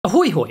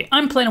Ahoy hoy,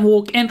 I'm Planet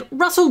Walk, and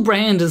Russel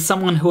Brand is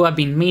someone who I've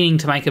been meaning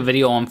to make a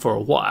video on for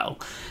a while,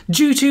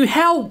 due to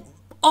how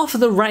off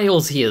the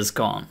rails he has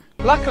gone.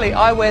 Luckily,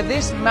 I wear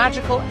this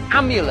magical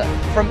amulet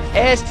from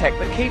AirTech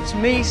that keeps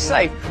me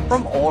safe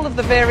from all of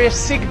the various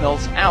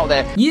signals out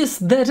there. Yes,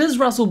 that is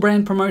Russel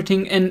Brand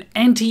promoting an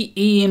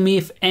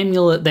anti-EMF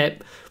amulet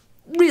that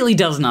really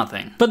does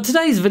nothing. But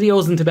today's video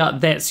isn't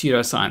about that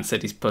pseudoscience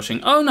that he's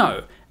pushing. Oh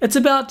no, it's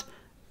about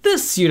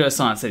this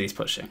pseudoscience that he's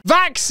pushing.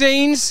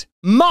 Vaccines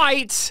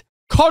might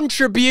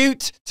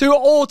contribute to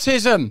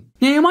autism.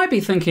 Now you might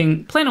be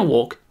thinking, Planet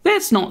Walk,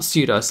 that's not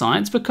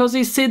pseudoscience because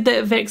he said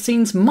that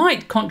vaccines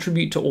might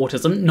contribute to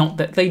autism, not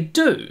that they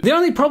do. The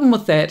only problem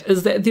with that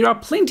is that there are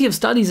plenty of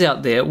studies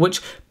out there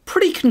which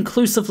pretty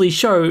conclusively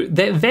show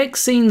that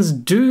vaccines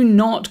do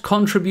not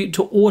contribute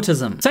to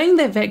autism. Saying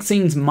that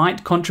vaccines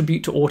might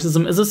contribute to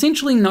autism is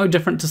essentially no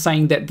different to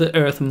saying that the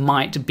Earth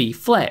might be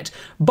flat.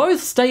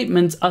 Both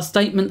statements are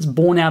statements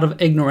born out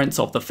of ignorance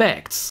of the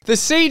facts. The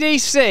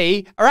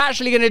CDC are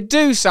actually going to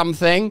do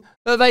something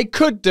that they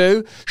could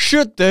do,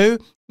 should do,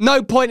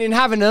 no point in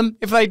having them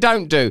if they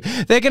don't do.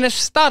 They're going to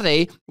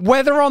study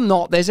whether or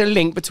not there's a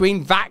link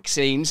between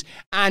vaccines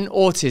and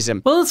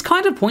autism. Well, it's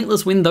kind of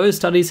pointless when those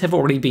studies have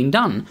already been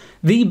done.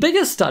 The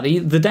biggest study,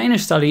 the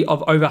Danish study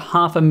of over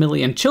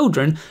 500,000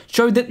 children,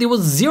 showed that there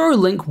was zero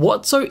link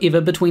whatsoever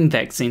between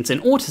vaccines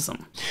and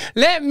autism.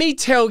 Let me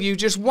tell you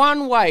just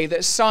one way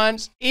that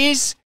science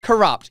is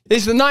corrupt.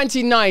 It's the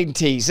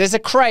 1990s. There's a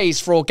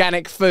craze for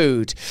organic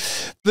food.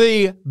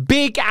 The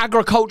big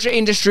agriculture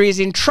industry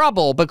is in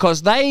trouble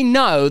because they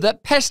know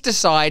that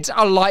pesticides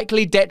are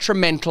likely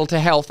detrimental to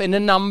health in a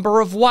number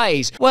of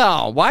ways.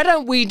 Well, why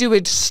don't we do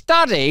a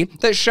study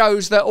that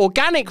shows that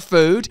organic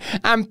food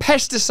and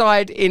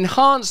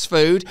pesticide-enhanced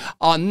food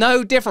are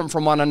no different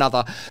from one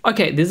another?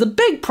 Okay, there's a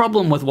big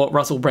problem with what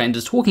Russel Brand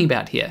is talking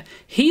about here.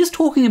 He's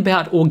talking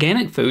about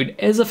organic food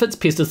as if it's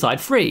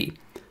pesticide-free.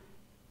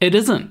 It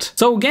isn't.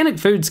 So organic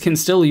foods can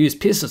still use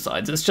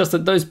pesticides, it's just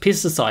that those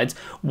pesticides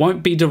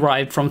won't be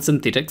derived from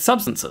synthetic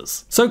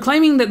substances. So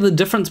claiming that the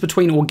difference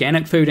between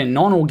organic food and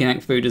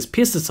non-organic food is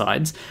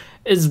pesticides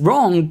is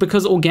wrong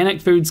because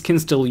organic foods can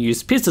still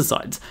use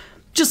pesticides.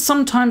 Just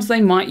sometimes they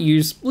might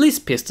use less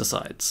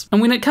pesticides. And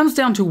when it comes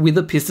down to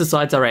whether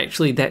pesticides are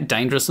actually that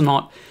dangerous or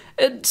not,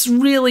 it's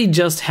really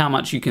just how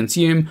much you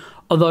consume,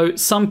 although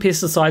some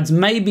pesticides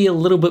may be a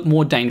little bit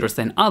more dangerous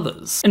than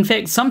others. In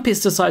fact, some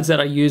pesticides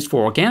that are used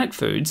for organic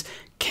foods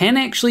can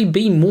actually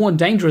be more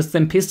dangerous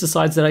than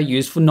pesticides that are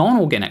used for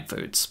non-organic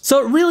foods.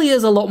 So it really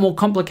is a lot more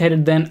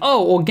complicated than,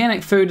 oh,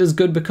 organic food is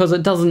good because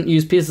it doesn't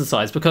use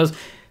pesticides, because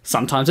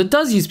sometimes it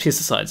does use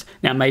pesticides.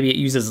 Now maybe it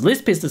uses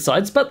less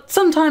pesticides, but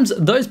sometimes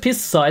those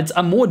pesticides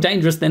are more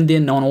dangerous than their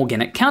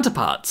non-organic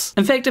counterparts.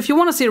 In fact, if you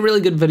want to see a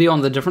really good video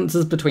on the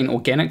differences between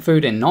organic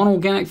food and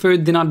non-organic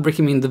food, then I'd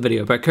recommend the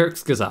video by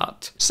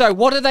FistWizard. So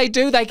what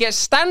do? They get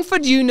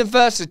Stanford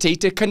University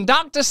to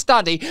conduct a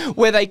study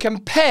where they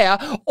compare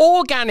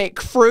organic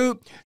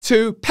fruit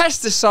to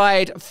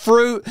pesticide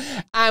fruit,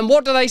 and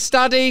what do they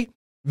study?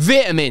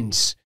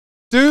 Vitamins.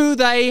 Do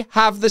they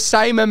have the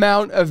same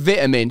amount of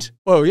vitamins?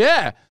 Well,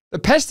 yeah. The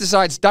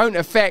pesticides don't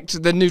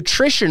affect the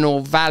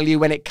nutritional value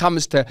when it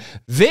comes to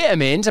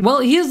vitamins. Well,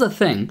 here's the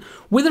thing.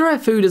 Whether our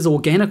food is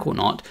organic or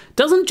not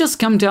doesn't just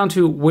come down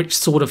to which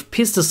sort of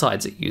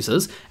pesticides it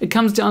uses, it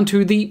comes down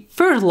to the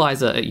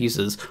fertilizer it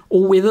uses,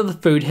 or whether the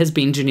food has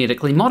been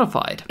genetically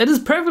modified. It is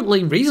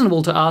perfectly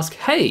reasonable to ask,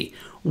 hey,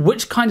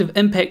 which kind of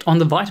impact on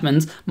the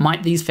vitamins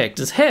might these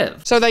factors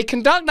have? So they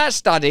conduct that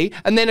study,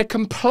 and then a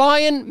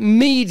compliant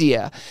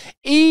media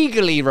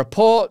eagerly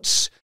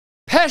reports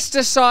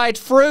pesticide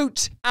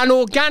fruit and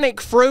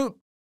organic fruit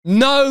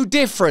no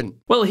different.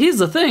 Well, here's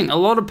the thing, a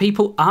lot of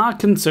people are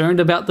concerned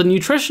about the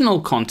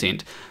nutritional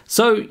content.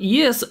 So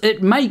yes,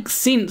 it makes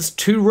sense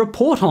to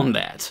report on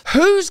that.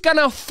 Who's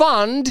gonna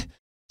fund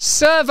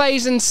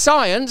surveys and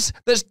science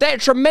that's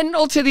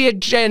detrimental to the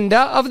agenda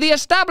of the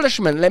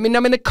establishment? Let me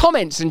know in the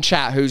comments and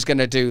chat who's going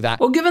to do that.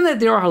 Well, given that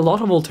there are a lot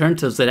of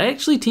alternatives that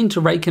actually tend to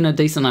rake in a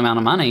decent amount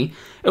of money,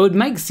 it would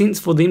make sense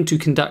for them to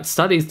conduct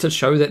studies to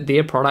show that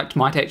their product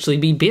might actually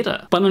be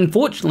better. But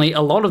unfortunately,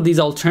 a lot of these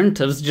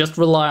alternatives just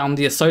rely on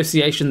the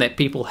association that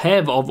people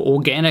have of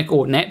organic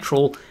or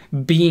natural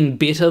being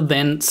better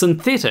than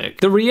synthetic.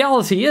 The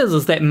reality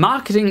is that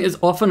marketing is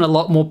often a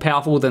lot more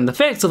powerful than the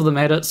facts of the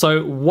matter,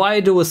 so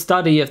why do a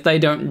study if they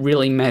don't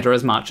really matter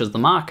as much as the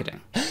marketing?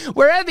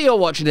 Wherever you're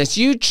watching this,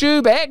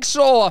 YouTube, X,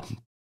 or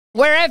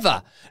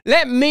wherever,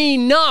 let me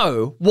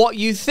know what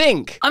you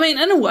think. I mean,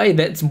 in a way,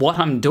 that's what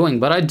I'm doing,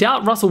 but I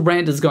doubt Russel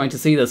Brand is going to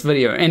see this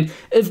video, and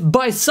if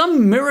by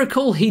some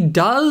miracle he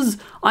does,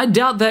 I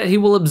doubt that he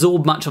will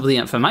absorb much of the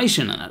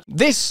information in it.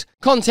 This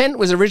content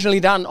was originally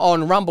done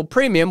on Rumble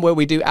Premium, where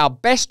we do our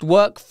best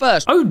work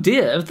first. Oh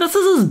dear, if this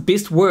is his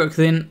best work,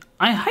 then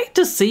I hate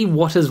to see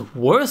what his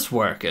worst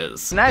work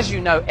is. And as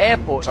you know,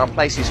 airports are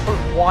places full of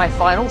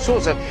Wi-Fi and all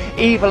sorts of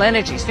evil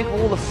energies. Think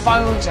of all the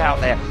phones out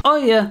there. Oh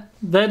yeah,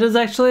 That is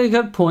actually a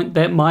good point.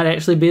 That might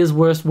actually be his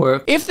worst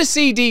work. If the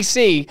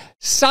CDC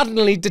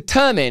suddenly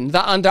determined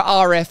that under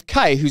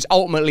RFK, who's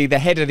ultimately the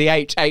head of the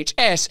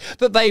HHS,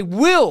 that they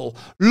will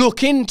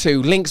look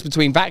into links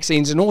between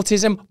vaccines and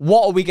autism,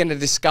 what are we going to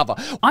discover?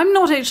 I'm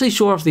not actually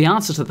sure of the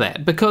answer to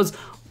that, because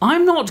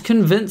I'm not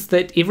convinced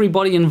that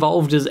everybody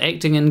involved is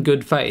acting in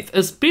good faith,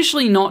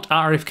 especially not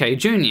RFK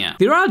Jr.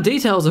 There are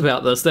details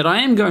about this that I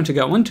am going to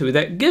go into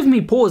that give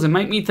me pause and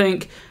make me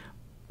think,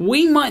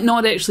 we might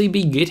not actually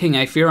be getting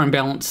a fair and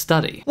balanced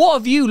study. What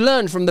have you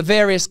learned from the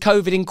various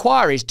COVID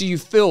inquiries? Do you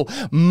feel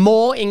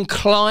more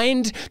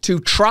inclined to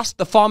trust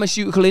the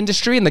pharmaceutical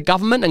industry and the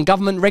government and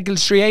government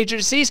regulatory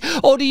agencies,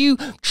 or do you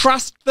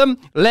trust them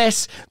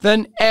less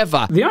than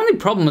ever? The only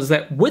problem is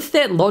that with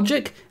that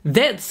logic,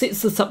 that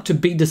sets us up to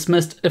be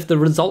dismissed if the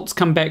results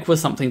come back with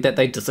something that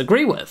they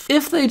disagree with.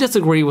 If they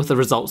disagree with the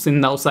results, then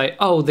they'll say,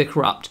 oh, they're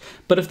corrupt.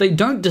 But if they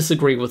don't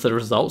disagree with the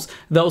results,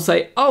 they'll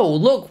say, oh,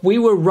 look, we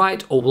were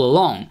right all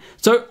along.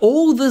 So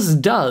all this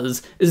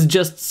does is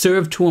just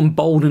serve to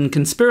embolden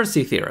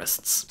conspiracy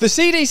theorists. The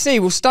CDC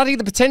will study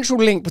the potential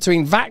link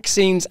between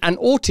vaccines and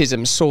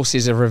autism,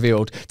 sources have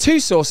revealed.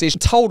 Two sources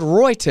told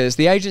Reuters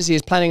the agency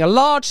is planning a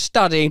large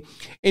study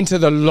into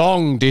the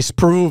long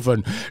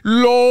disproven.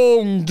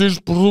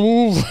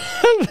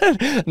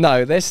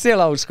 No, they're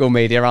still old school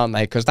media, aren't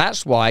they? Because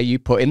that's why you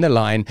put in the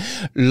line,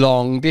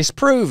 long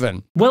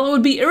disproven. Well, it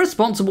would be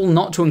irresponsible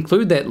not to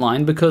include that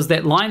line because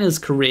that line is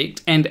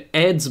correct and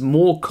adds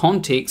more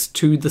context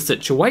to the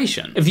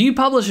situation. If you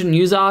publish a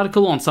news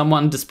article on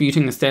someone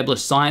disputing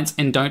established science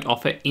and don't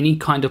offer any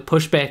kind of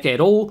pushback at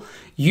all,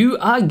 you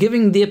are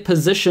giving their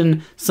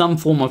position some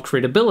form of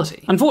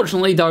credibility.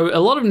 Unfortunately though,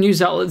 a lot of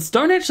news outlets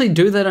don't actually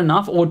do that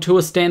enough or to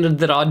a standard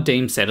that I'd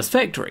deem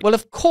satisfactory. Well,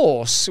 of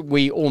course,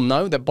 we all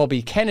know that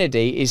Bobby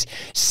Kennedy is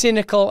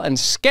cynical and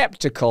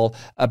skeptical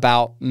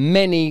about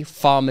many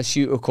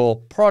pharmaceutical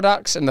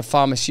products and the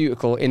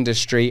pharmaceutical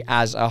industry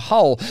as a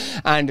whole.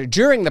 And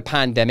during the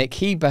pandemic,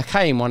 he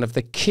became one of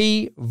the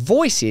key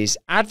voices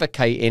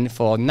advocating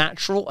for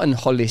natural and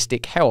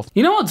holistic health.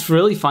 You know what's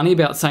really funny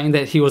about saying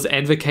that he was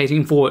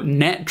advocating for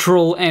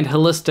natural and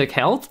holistic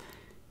health?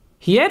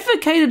 He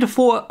advocated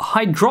for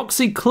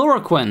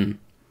hydroxychloroquine.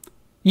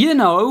 You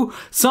know,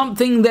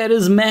 something that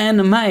is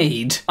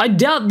man-made. I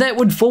doubt that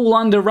would fall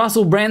under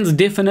Russel Brand's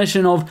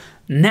definition of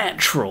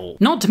natural.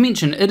 Not to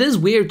mention, it is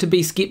weird to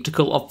be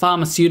skeptical of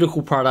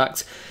pharmaceutical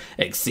products,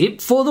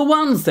 except for the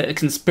ones that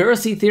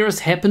conspiracy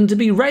theorists happen to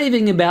be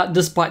raving about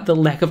despite the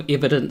lack of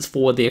evidence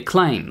for their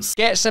claims.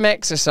 Get some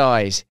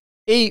exercise.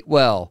 Eat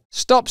well.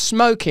 Stop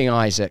smoking,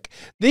 Isaac.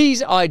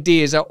 These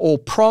ideas are all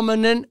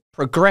prominent,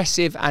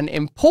 progressive and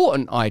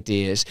important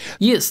ideas.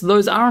 Yes,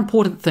 those are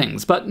important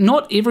things, but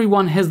not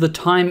everyone has the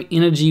time,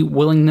 energy,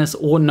 willingness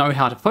or know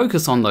how to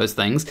focus on those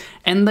things,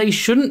 and they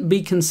shouldn't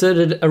be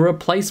considered a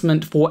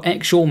replacement for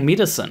actual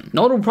medicine.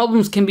 Not all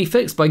problems can be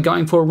fixed by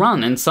going for a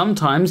run, and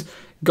sometimes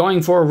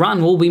going for a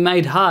run will be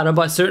made harder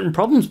by certain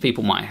problems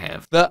people might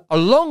have. That,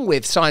 along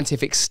with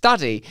scientific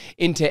study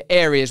into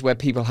areas where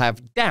people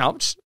have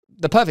doubts,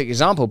 the perfect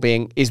example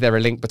being, is there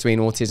a link between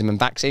autism and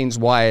vaccines?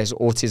 Why has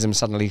autism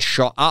suddenly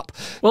shot up?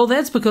 Well,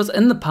 that's because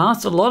in the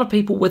past, a lot of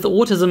people with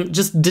autism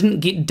just didn't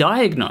get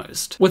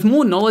diagnosed. With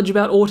more knowledge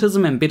about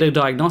autism and better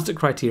diagnostic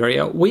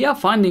criteria, we are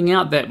finding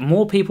out that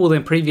more people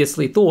than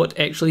previously thought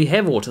actually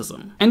have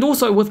autism. And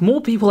also, with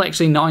more people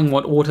actually knowing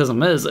what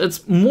autism is,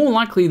 it's more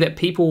likely that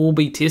people will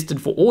be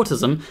tested for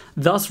autism,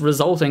 thus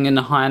resulting in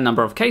a higher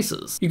number of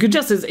cases. You could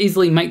just as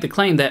easily make the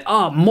claim that,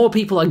 more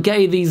people are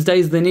gay these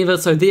days than ever,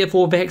 so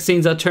therefore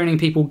vaccines are turning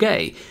people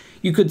gay.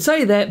 You could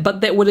say that, but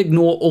that would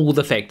ignore all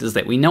the factors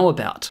that we know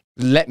about.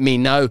 Let me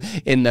know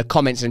in the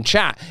comments and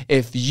chat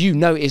if you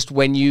noticed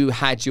when you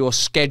had your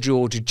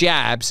scheduled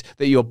jabs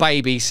that your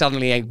baby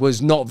suddenly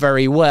was not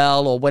very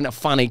well or went a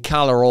funny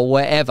colour or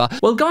whatever.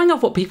 Well, going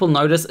off what people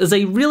notice is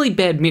a really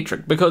bad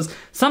metric because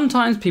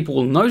sometimes people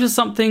will notice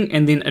something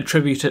and then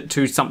attribute it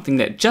to something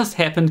that just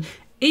happened,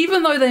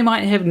 even though they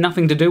might have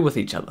nothing to do with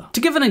each other.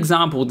 To give an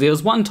example, there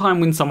was one time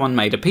when someone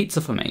made a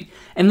pizza for me,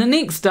 and the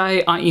next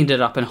day I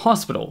ended up in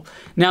hospital.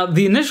 Now,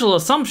 the initial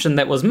assumption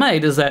that was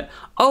made is that,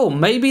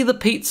 maybe the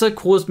pizza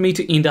caused me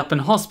to end up in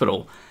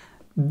hospital.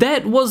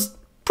 That was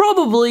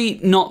probably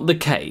not the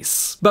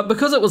case. But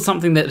because it was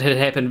something that had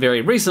happened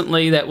very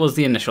recently, that was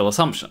the initial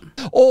assumption.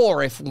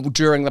 Or if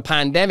during the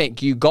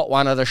pandemic you got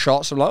one of the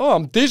shots of like,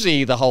 I'm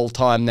dizzy the whole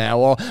time now,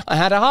 or I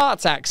had a heart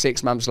attack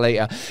 6 months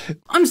later.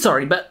 I'm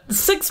sorry, but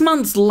 6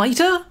 months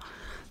later?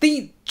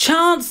 The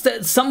chance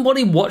that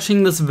somebody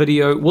watching this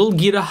video will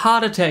get a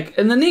heart attack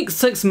in the next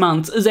 6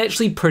 months is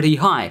actually pretty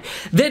high.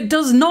 That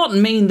does not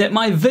mean that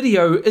my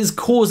video is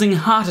causing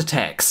heart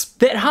attacks.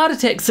 That heart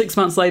attack 6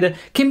 months later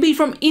can be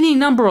from any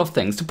number of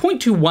things. To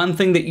point to one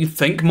thing that you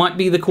think might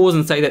be the cause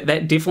and say that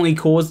that definitely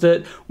caused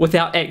it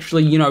without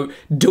actually,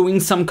 doing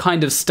some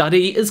kind of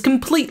study is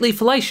completely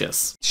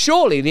fallacious.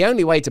 Surely the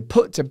only way to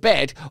put to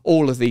bed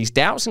all of these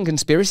doubts and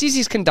conspiracies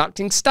is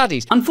conducting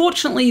studies.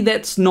 Unfortunately,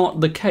 that's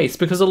not the case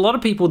because a lot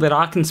of people that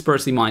are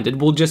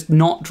conspiracy-minded will just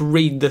not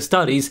read the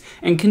studies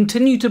and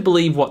continue to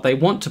believe what they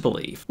want to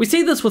believe. We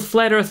see this with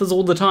flat earthers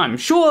all the time.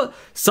 Sure,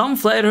 some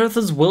flat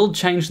earthers will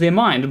change their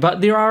mind,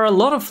 but there are a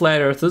lot of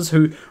flat earthers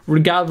who,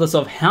 regardless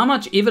of how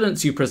much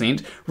evidence you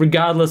present,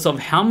 regardless of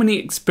how many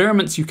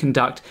experiments you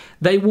conduct,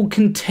 they will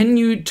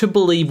continue to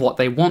believe what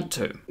they want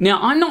to. Now,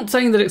 I'm not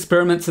saying that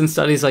experiments and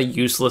studies are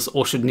useless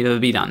or should never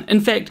be done. In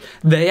fact,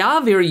 they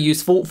are very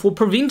useful for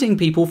preventing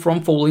people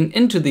from falling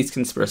into these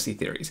conspiracy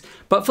theories.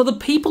 But for the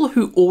people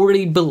who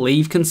already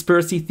believe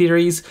conspiracy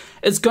theories,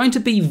 it's going to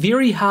be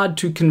very hard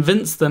to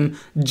convince them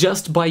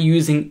just by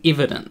using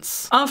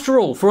evidence. After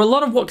all, for a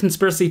lot of what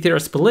conspiracy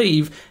theorists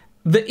believe,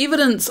 the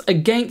evidence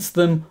against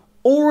them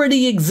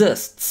already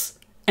exists,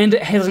 and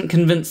it hasn't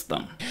convinced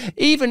them.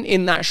 Even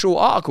in that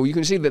short article, you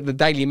can see that the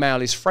Daily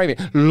Mail is framing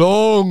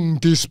long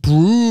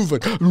disproven,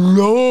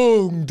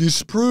 long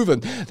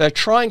disproven. They're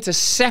trying to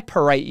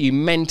separate you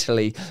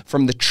mentally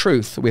from the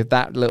truth with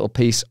that little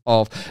piece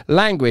of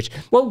language.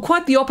 Well,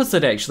 quite the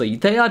opposite actually.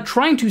 They are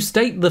trying to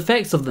state the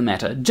facts of the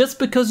matter. Just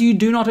because you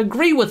do not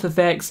agree with the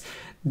facts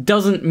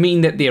doesn't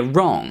mean that they're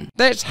wrong.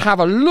 Let's have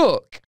a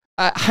look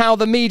at how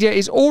the media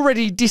is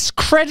already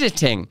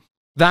discrediting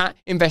that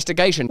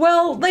investigation.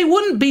 Well, they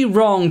wouldn't be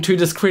wrong to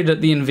discredit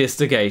the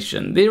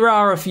investigation. There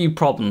are a few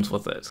problems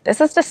with it.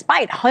 This is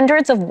despite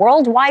hundreds of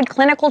worldwide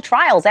clinical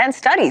trials and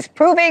studies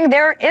proving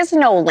there is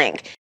no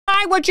link.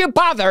 Why would you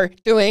bother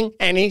doing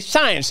any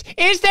science?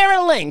 Is there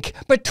a link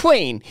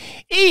between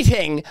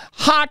eating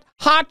hot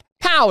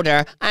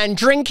powder and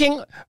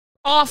drinking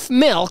off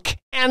milk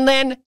and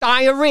then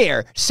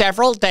diarrhea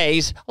several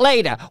days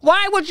later?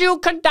 Why would you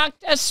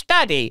conduct a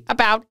study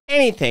about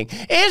anything?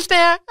 Is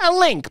there a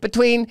link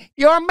between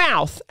your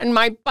mouth and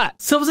my butt?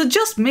 So is it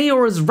just me,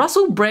 or is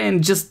Russel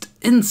Brand just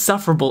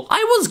insufferable?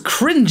 I was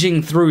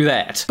cringing through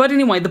that. But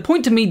anyway, the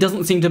point to me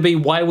doesn't seem to be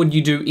why would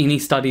you do any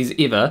studies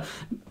ever.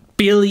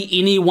 Barely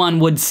anyone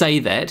would say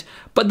that.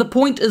 But the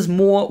point is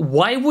more,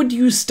 why would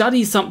you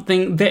study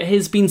something that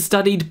has been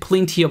studied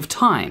plenty of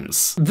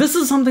times? This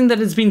is something that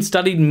has been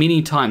studied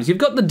many times. You've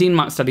got the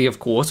Denmark study, of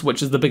course,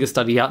 which is the biggest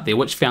study out there,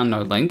 which found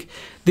no link.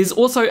 There's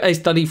also a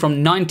study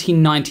from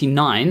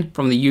 1999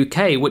 from the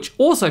UK, which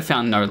also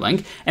found no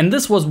link, and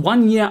this was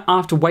 1 year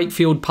after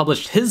Wakefield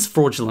published his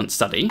fraudulent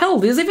study. Hell,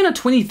 there's even a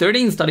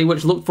 2013 study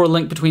which looked for a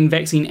link between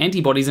vaccine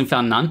antibodies and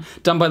found none,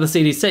 done by the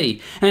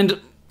CDC.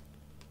 And...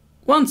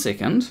 one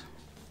second.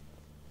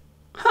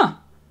 Huh.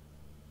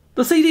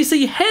 The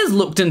CDC has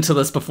looked into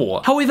this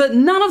before. However,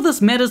 none of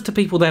this matters to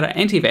people that are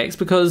anti-vax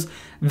because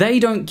they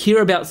don't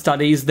care about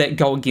studies that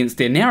go against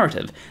their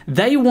narrative.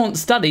 They want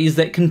studies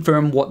that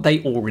confirm what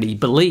they already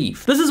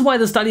believe. This is why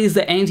the studies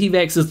that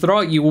anti-vaxxers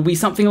throw at you will be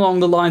something along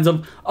the lines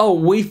of, oh,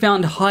 we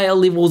found higher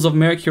levels of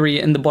mercury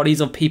in the bodies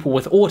of people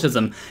with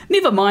autism.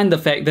 Never mind the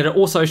fact that it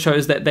also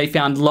shows that they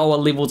found lower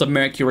levels of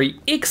mercury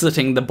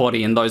exiting the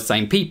body in those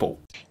same people.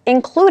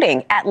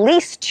 Including at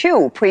least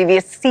 2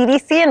 previous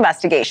CDC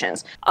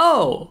investigations.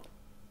 Oh,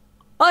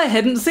 I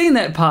hadn't seen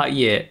that part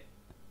yet.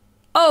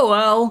 Oh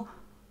well.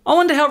 I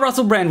wonder how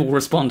Russel Brand will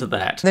respond to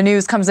that. The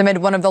news comes amid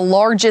one of the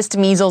largest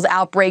measles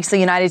outbreaks the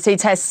United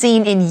States has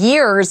seen in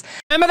years.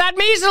 Remember that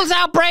measles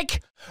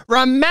outbreak?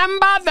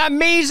 Remember the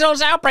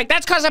measles outbreak?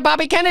 That's because of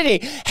Bobby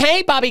Kennedy.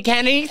 Hey, Bobby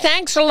Kennedy,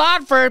 thanks a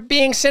lot for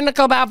being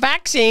cynical about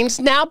vaccines.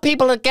 Now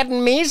people are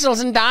getting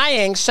measles and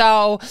dying.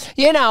 So,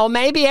 you know,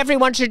 maybe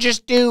everyone should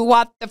just do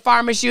what the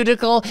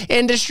pharmaceutical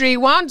industry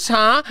wants,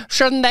 huh?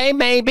 Shouldn't they,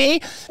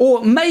 maybe?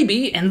 Or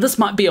maybe, and this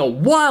might be a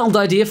wild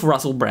idea for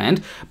Russel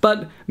Brand,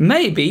 but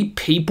maybe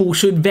people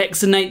should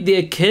vaccinate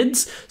their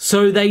kids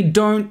so they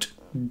don't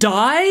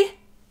die?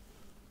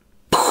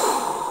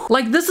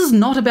 Like, this is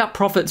not about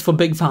profits for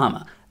Big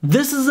Pharma.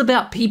 This is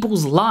about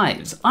people's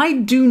lives. I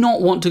do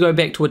not want to go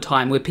back to a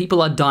time where people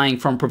are dying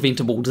from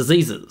preventable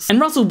diseases. And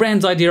Russel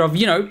Brand's idea of,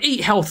 you know, eat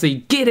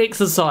healthy, get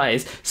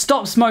exercise,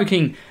 stop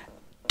smoking,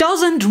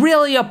 doesn't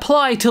really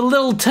apply to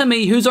little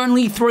Timmy who's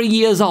only 3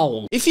 years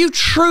old. If you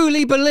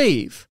truly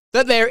believe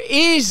that there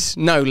is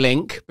no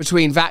link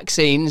between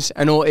vaccines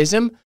and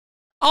autism,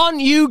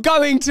 aren't you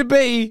going to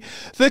be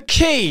the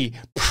key,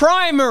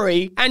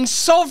 primary, and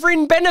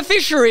sovereign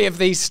beneficiary of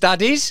these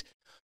studies?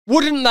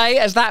 Wouldn't they,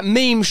 as that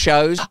meme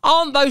shows?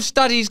 Aren't those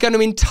studies going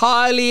to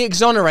entirely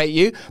exonerate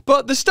you?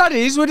 But the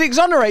studies would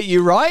exonerate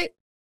you, right?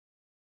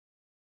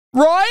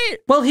 Right?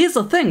 Well, here's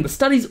the thing, the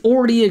studies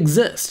already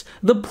exist.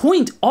 The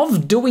point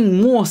of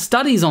doing more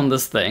studies on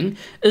this thing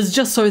is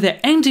just so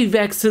that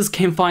anti-vaxxers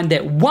can find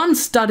that one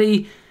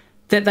study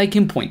that they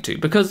can point to.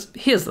 Because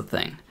here's the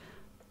thing.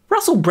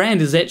 Russel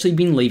Brand has actually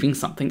been leaving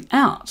something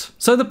out.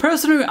 So the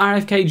person who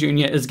RFK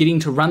Jr. is getting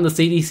to run the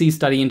CDC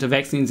study into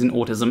vaccines and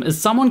autism is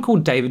someone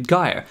called David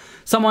Geier,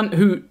 someone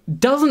who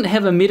doesn't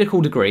have a medical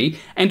degree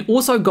and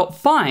also got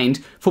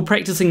fined for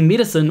practicing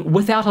medicine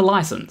without a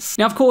license.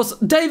 Now, of course,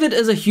 David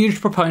is a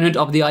huge proponent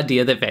of the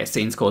idea that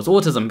vaccines cause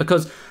autism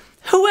because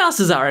who else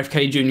is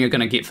RFK Jr.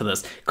 gonna get for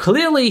this?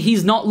 Clearly,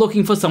 he's not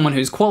looking for someone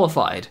who's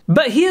qualified.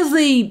 But here's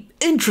the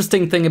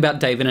interesting thing about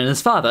David and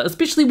his father,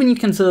 especially when you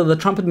consider the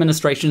Trump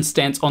administration's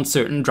stance on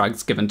certain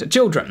drugs given to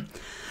children.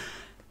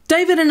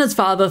 David and his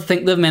father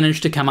think they've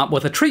managed to come up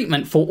with a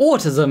treatment for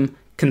autism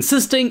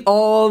consisting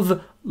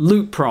of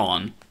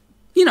Lupron.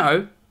 You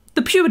know,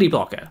 the puberty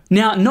blocker.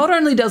 Now, not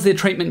only does their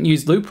treatment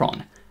use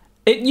Lupron,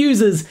 it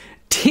uses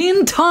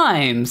 10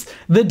 times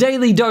the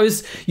daily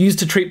dose used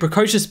to treat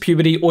precocious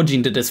puberty or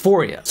gender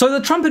dysphoria. So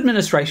the Trump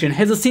administration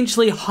has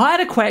essentially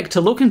hired a quack to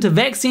look into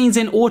vaccines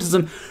and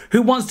autism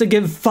who wants to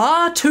give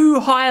far too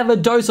high of a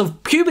dose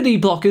of puberty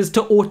blockers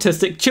to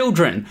autistic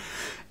children.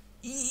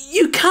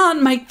 You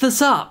can't make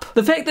this up.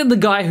 The fact that the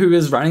guy who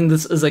is running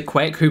this is a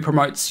quack who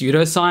promotes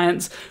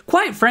pseudoscience,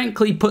 quite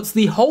frankly, puts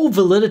the whole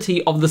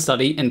validity of the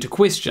study into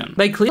question.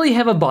 They clearly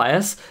have a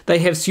bias, they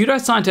have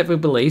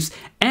pseudoscientific beliefs,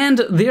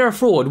 and they're a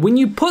fraud. When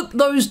you put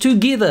those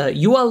together,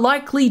 you are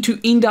likely to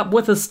end up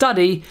with a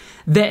study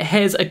that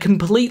has a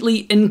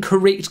completely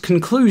incorrect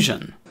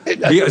conclusion.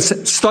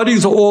 Yes,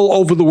 studies all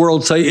over the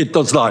world say it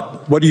does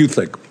not. What do you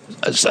think?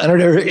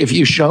 Senator, if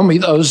you show me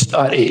those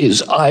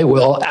studies, I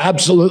will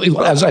absolutely,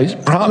 as I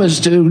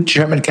promised to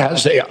Chairman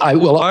Cassidy, I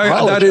will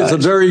apologize. That is a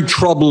very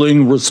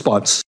troubling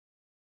response.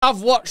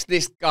 I've watched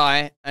this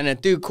guy and a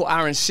dude called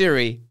Aaron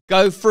Siri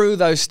go through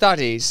those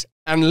studies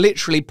and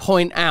literally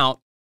point out,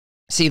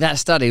 see that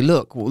study,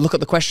 look at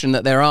the question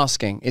that they're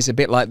asking. It's a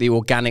bit like the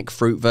organic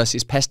fruit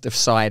versus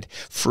pesticide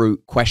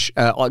fruit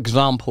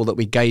example that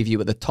we gave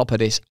you at the top of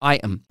this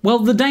item. Well,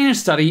 the Danish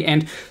study,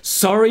 and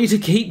sorry to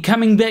keep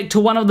coming back to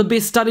one of the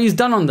best studies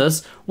done on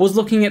this, was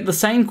looking at the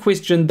same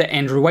question that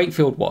Andrew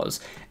Wakefield was.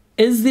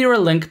 Is there a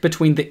link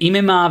between the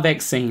MMR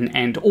vaccine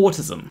and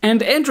autism?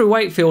 And Andrew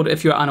Wakefield,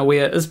 if you're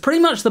unaware, is pretty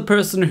much the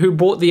person who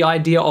brought the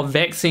idea of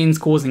vaccines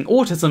causing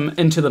autism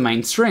into the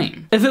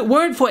mainstream. If it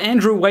weren't for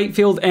Andrew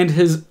Wakefield and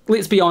his,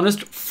 let's be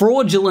honest,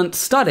 fraudulent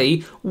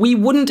study, we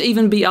wouldn't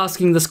even be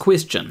asking this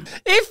question.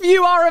 If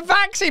you are a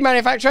vaccine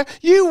manufacturer,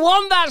 you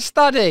want that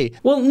study!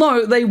 Well,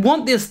 no, they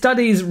want their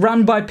studies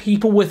run by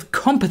people with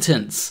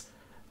competence,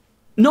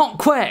 not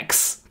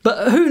quacks.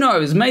 But who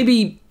knows,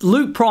 maybe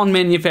Lupron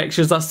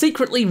manufacturers are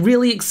secretly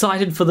really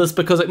excited for this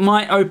because it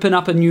might open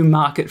up a new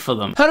market for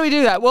them. How do we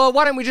do that? Well,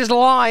 why don't we just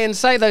lie and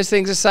say those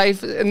things are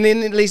safe, and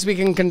then at least we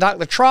can conduct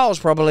the trials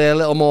probably a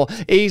little more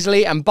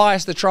easily and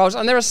bias the trials.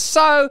 And there are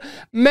so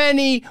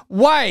many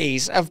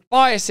ways of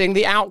biasing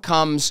the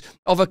outcomes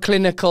of a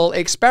clinical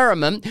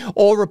experiment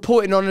or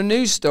reporting on a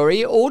news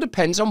story. It all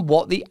depends on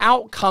what the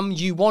outcome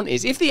you want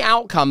is. If the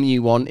outcome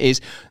you want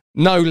is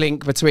no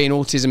link between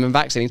autism and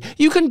vaccines,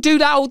 you can do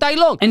that all day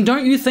long. And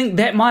don't you think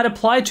that might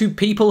apply to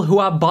people who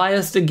are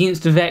biased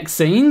against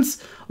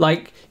vaccines?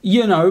 Like,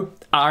 you know,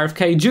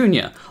 RFK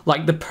Jr.,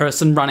 like the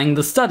person running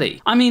the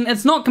study. I mean,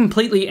 it's not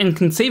completely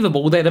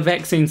inconceivable that a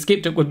vaccine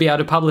skeptic would be able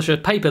to publish a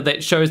paper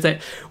that shows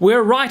that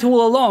we're right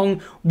all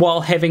along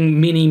while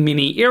having many,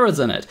 many errors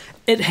in it.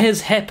 It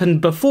has happened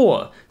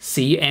before.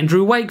 See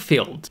Andrew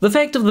Wakefield. The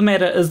fact of the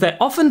matter is that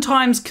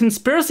oftentimes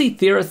conspiracy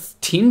theorists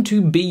tend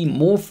to be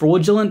more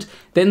fraudulent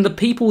than the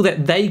people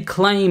that they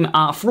claim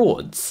are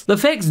frauds. The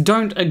facts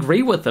don't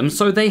agree with them,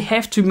 so they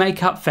have to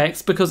make up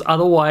facts because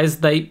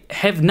otherwise they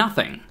have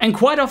nothing. And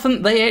quite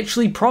often they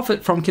actually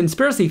profit from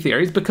conspiracy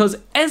theories because,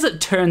 as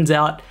it turns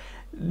out,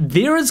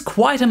 there is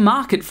quite a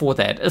market for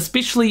that,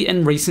 especially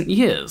in recent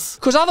years.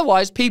 Because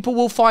otherwise people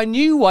will find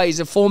new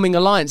ways of forming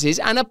alliances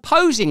and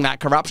opposing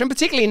that corruption,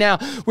 particularly now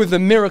with the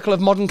miracle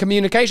of modern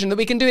communication, that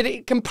we can do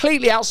it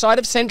completely outside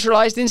of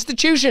centralised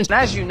institutions. And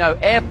as you know,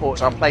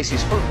 airports are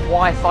places full of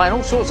Wi-Fi and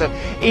all sorts of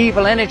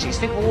evil energies.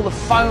 Think of all the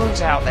phones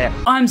out there.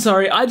 I'm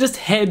sorry, I just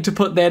had to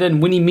put that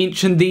in when he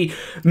mentioned the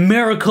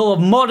miracle of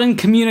modern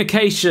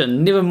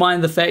communication. Never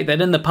mind the fact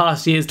that in the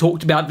past years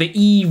talked about the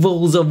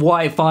evils of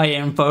Wi-Fi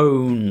and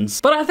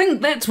phones. But I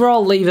think that's where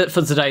I'll leave it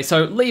for today,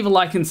 so leave a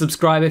like and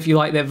subscribe if you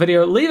like that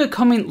video, leave a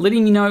comment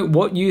letting me know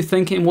what you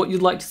think and what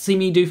you'd like to see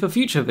me do for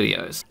future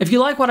videos. If you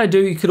like what I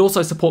do, you could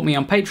also support me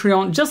on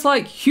Patreon, just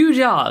like Hugh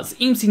Jarsz,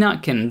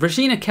 M.C.Nutkin,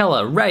 Rosyna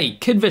Keller, Ray,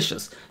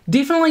 KidVicious,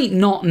 definitely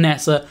not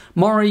NASA,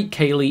 Morrie,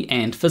 Kaylee,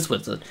 and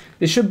FistWizard.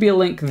 There should be a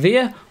link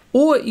there,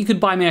 or you could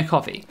buy me a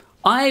coffee.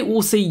 I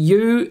will see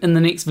you in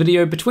the next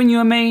video. Between you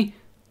and me,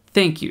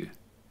 thank you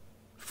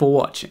for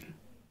watching.